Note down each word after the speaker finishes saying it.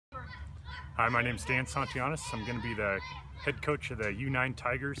Hi, my name is Dan Santianis. I'm going to be the head coach of the U9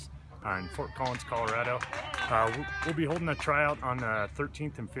 Tigers in Fort Collins, Colorado. We'll be holding a tryout on the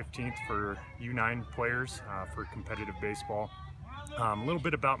 13th and 15th for U9 players for competitive baseball. A little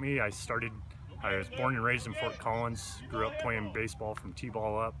bit about me: I was born and raised in Fort Collins, grew up playing baseball from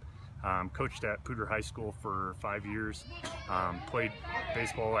T-ball up. Coached at Poudre High School for 5 years, played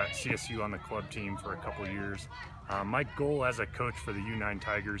baseball at CSU on the club team for a couple years. My goal as a coach for the U9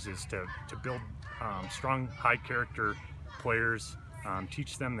 Tigers is to build strong, high-character players,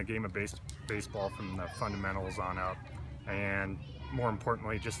 teach them the game of baseball from the fundamentals on up, and more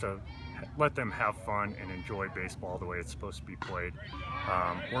importantly, just to let them have fun and enjoy baseball the way it's supposed to be played.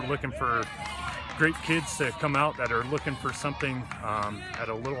 We're looking for great kids to come out that are looking for something at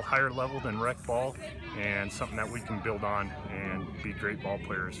a little higher level than rec ball, and something that we can build on and be great ball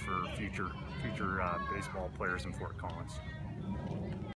players for future baseball players in Fort Collins.